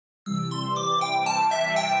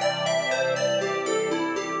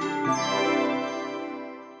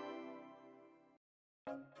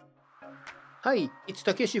Hi, it's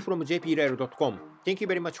Takeshi from jprail.com. Thank you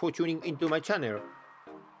very much for tuning into my channel.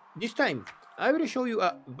 This time, I will show you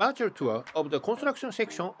a virtual tour of the construction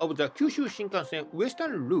section of the Kyushu Shinkansen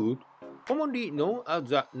Western Route, commonly known as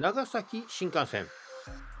the Nagasaki Shinkansen.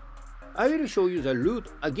 I will show you the route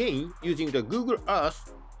again using the Google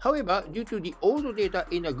Earth. However, due to the old data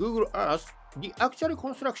in the Google Earth, the actual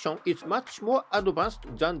construction is much more advanced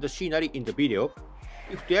than the scenery in the video.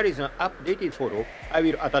 If there is an updated photo, I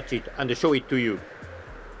will attach it and show it to you.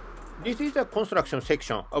 This is the construction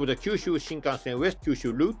section of the Kyushu Shinkansen West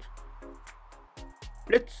Kyushu route.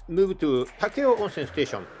 Let's move to Takeo Onsen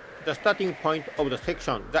Station, the starting point of the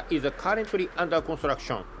section that is currently under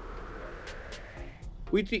construction.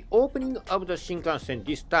 With the opening of the Shinkansen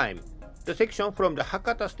this time, the section from the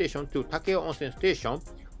Hakata Station to Takeo Onsen Station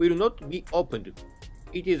will not be opened.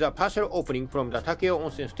 It is a partial opening from the Takeo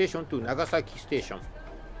Onsen Station to Nagasaki Station.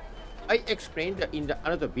 I explained in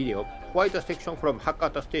another video why the section from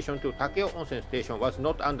Hakata Station to Takeo Onsen Station was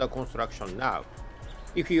not under construction now.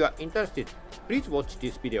 If you are interested, please watch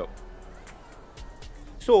this video.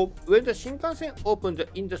 So, when the Shinkansen opened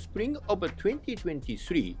in the spring of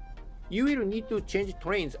 2023, you will need to change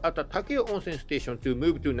trains at the Takeo Onsen Station to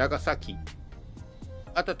move to Nagasaki.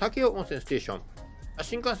 At the Takeo Onsen Station, a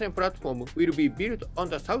Shinkansen platform will be built on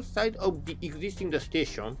the south side of the existing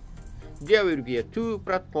station. There will be two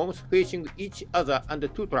platforms facing each other and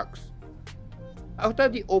two tracks. After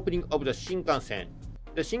the opening of the Shinkansen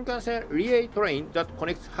relay train that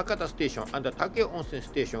connects Hakata Station and the Takeo Onsen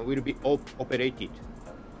Station will be operated.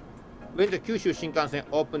 When the Kyushu Shinkansen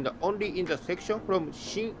opened only in the section from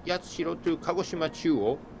Shin Yatsushiro to Kagoshima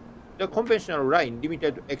Chuo, the conventional line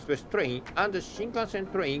limited express train and the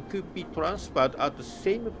Shinkansen train could be transferred at the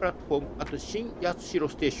same platform at the Shin Yatsushiro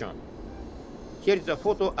Station. Here is a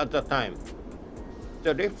photo at the time.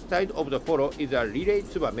 The left side of the photo is a relay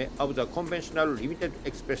tsubame of the conventional limited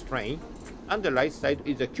express train, and the right side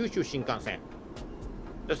is the Kyushu Shinkansen.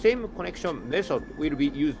 The same connection method will be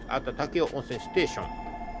used at the Takeo Onsen Station.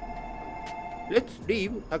 Let's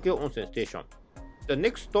leave Takeo Onsen Station. The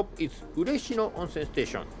next stop is Ureshino Onsen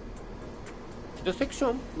Station. The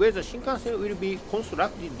section where the Shinkansen will be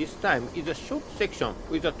constructed this time is a short section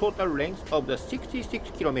with a total length of 66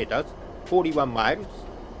 kilometers, 41 miles.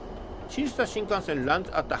 Since the Shinkansen runs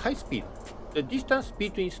at a high speed, the distance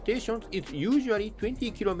between stations is usually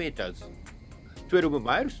 20 kilometers, 12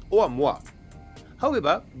 miles or more.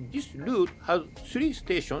 However, this route has 3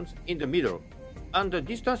 stations in the middle, and the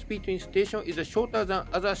distance between stations is shorter than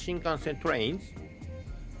other Shinkansen trains.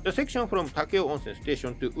 The section from Takeo Onsen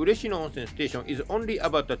Station to Ureshino Onsen Station is only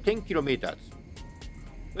about 10 kilometers.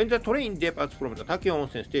 When the train departs from the Takeo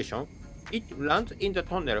Onsen Station, it runs in the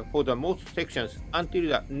tunnel for the most sections until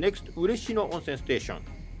the next Ureshino Onsen Station.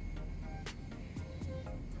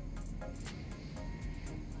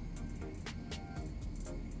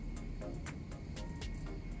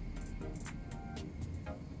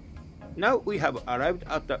 Now we have arrived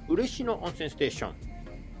at the Ureshino Onsen Station.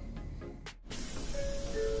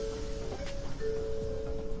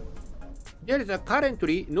 There is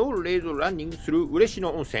currently no rail running through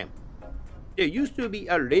Ureshino Onsen. There used to be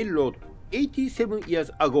a railroad 87 years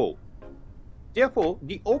ago. Therefore,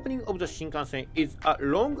 the opening of the Shinkansen is a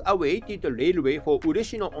long-awaited railway for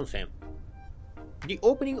Ureshino Onsen. The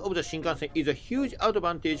opening of the Shinkansen is a huge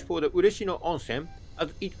advantage for the Ureshino Onsen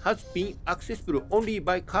as it has been accessible only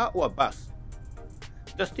by car or bus.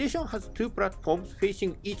 The station has 2 platforms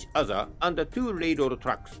facing each other and 2 railroad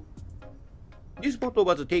tracks. This photo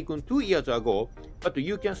was taken 2 years ago, but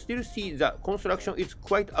you can still see the construction is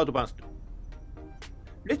quite advanced.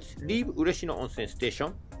 Let's leave Ureshino Onsen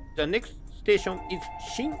Station. The next station is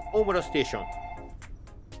Shin Omura Station.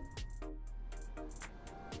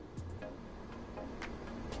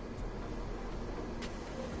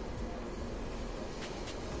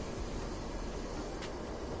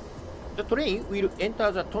 The train will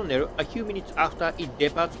enter the tunnel a few minutes after it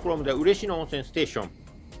departs from the Ureshino Onsen Station.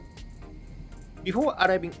 Before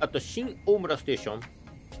arriving at the Shin Omura Station,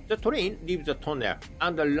 the train leaves the tunnel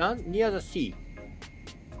and runs near the sea.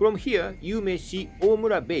 From here, you may see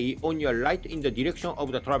Omura Bay on your right in the direction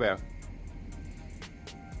of the travel.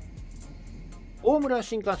 Omura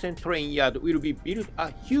Shinkansen train yard will be built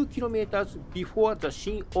a few kilometers before the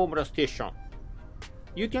Shin Omura Station.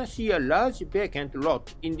 You can see a large vacant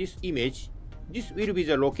lot in this image. This will be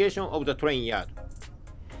the location of the train yard.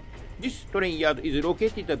 This train yard is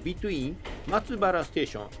located between Matsubara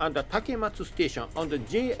Station and the Takematsu Station on the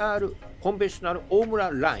JR conventional Omura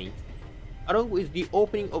line. Along with the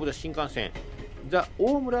opening of the Shinkansen, the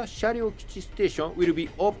Omura Sharyo Kichi Station will be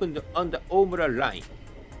opened on the Omura line.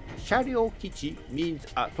 Sharyo-kichi means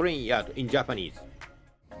a train yard in Japanese.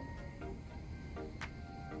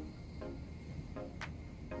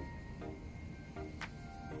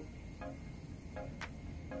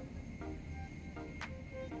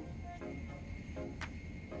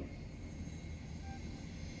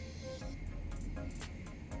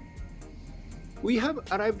 We have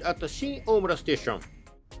arrived at the Shin-Omura Station.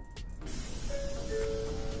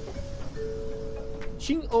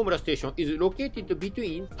 Shin-Omura Station is located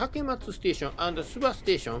between Takematsu Station and Suba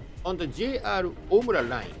Station on the JR Omura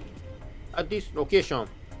line. At this location,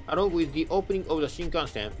 along with the opening of the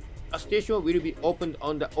Shinkansen, a station will be opened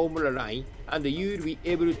on the Omura line and you will be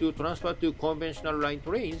able to transfer to conventional line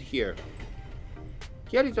trains here.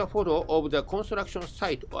 Here is a photo of the construction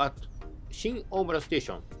site at Shin-Omura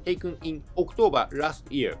Station taken in October last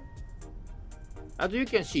year. As you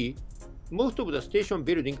can see, most of the station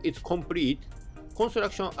building is complete.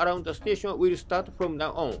 Construction around the station will start from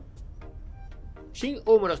now on.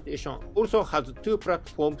 Shin-Omura Station also has two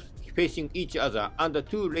platforms facing each other and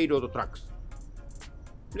two railroad tracks.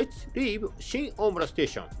 Let's leave Shin-Omura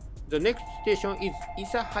Station. The next station is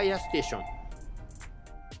Isahaya Station.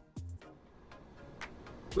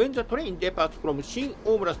 When the train departs from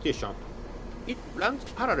Shin-Omura Station, it runs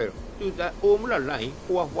parallel to the Omura line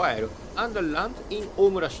for a while and lands in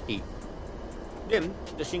Omura City. Then,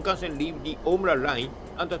 the Shinkansen leaves the Omura line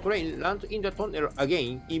and the train lands in the tunnel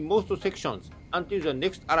again in most sections until the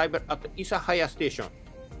next arrival at Isahaya Station.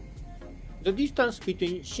 The distance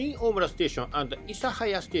between Shin-Omura Station and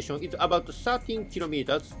Isahaya Station is about 13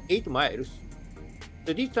 kilometers, 8 miles.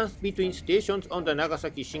 The distance between stations on the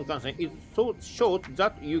Nagasaki Shinkansen is so short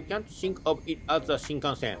that you can't think of it as a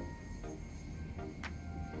Shinkansen.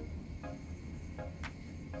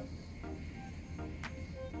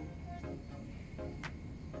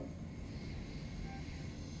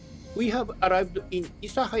 We have arrived in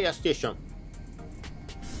Isahaya Station.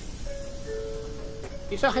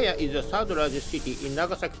 Isahaya is the third largest city in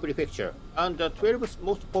Nagasaki Prefecture and the 12th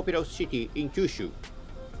most populous city in Kyushu.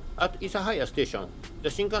 At Isahaya Station, the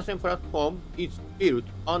Shinkansen platform is built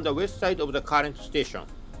on the west side of the current station.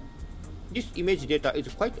 This image data is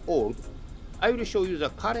quite old. I will show you the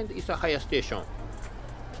current Isahaya Station.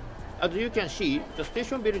 As you can see, the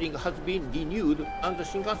station building has been renewed and the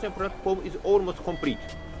Shinkansen platform is almost complete.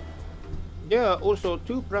 There are also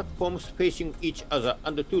two platforms facing each other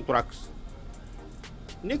and two tracks.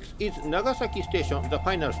 Next is Nagasaki Station, the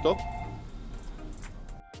final stop.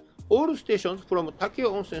 All stations from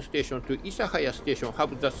Takeo Onsen Station to Isahaya Station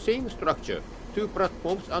have the same structure, two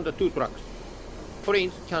platforms and two tracks.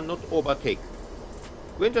 Trains cannot overtake.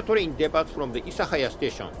 When the train departs from the Isahaya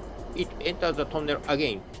Station, it enters the tunnel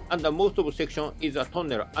again, and the most of the section is a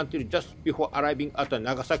tunnel until just before arriving at the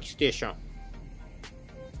Nagasaki Station.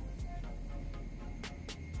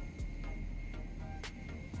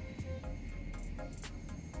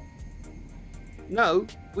 Now,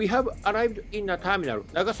 we have arrived in the terminal,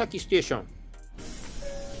 Nagasaki Station.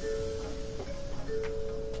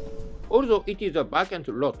 Although it is a vacant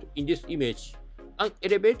lot in this image, an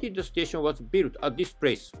elevated station was built at this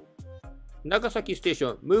place. Nagasaki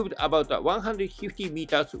Station moved about 150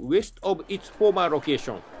 meters west of its former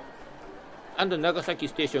location. And the Nagasaki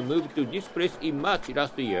Station moved to this place in March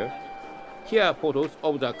last year. Here are photos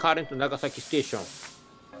of the current Nagasaki Station.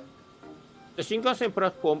 The Shinkansen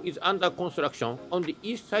platform is under construction on the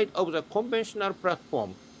east side of the conventional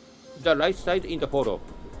platform, the right side in the photo.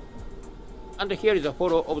 And here is a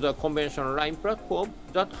photo of the conventional line platform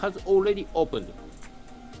that has already opened.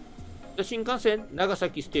 The Shinkansen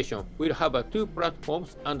Nagasaki Station will have two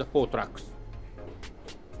platforms and four tracks.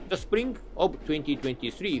 The spring of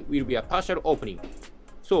 2023 will be a partial opening.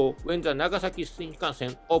 So when the Nagasaki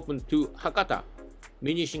Shinkansen opens to Hakata,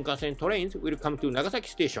 many Shinkansen trains will come to Nagasaki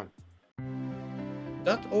Station.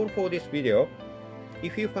 That's all for this video.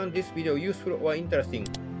 If you found this video useful or interesting,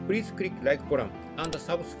 please click like button and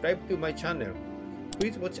subscribe to my channel.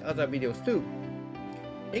 Please watch other videos too.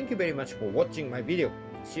 Thank you very much for watching my video.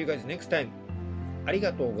 See you guys next time. あり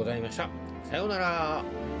がとうございました。さような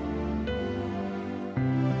ら。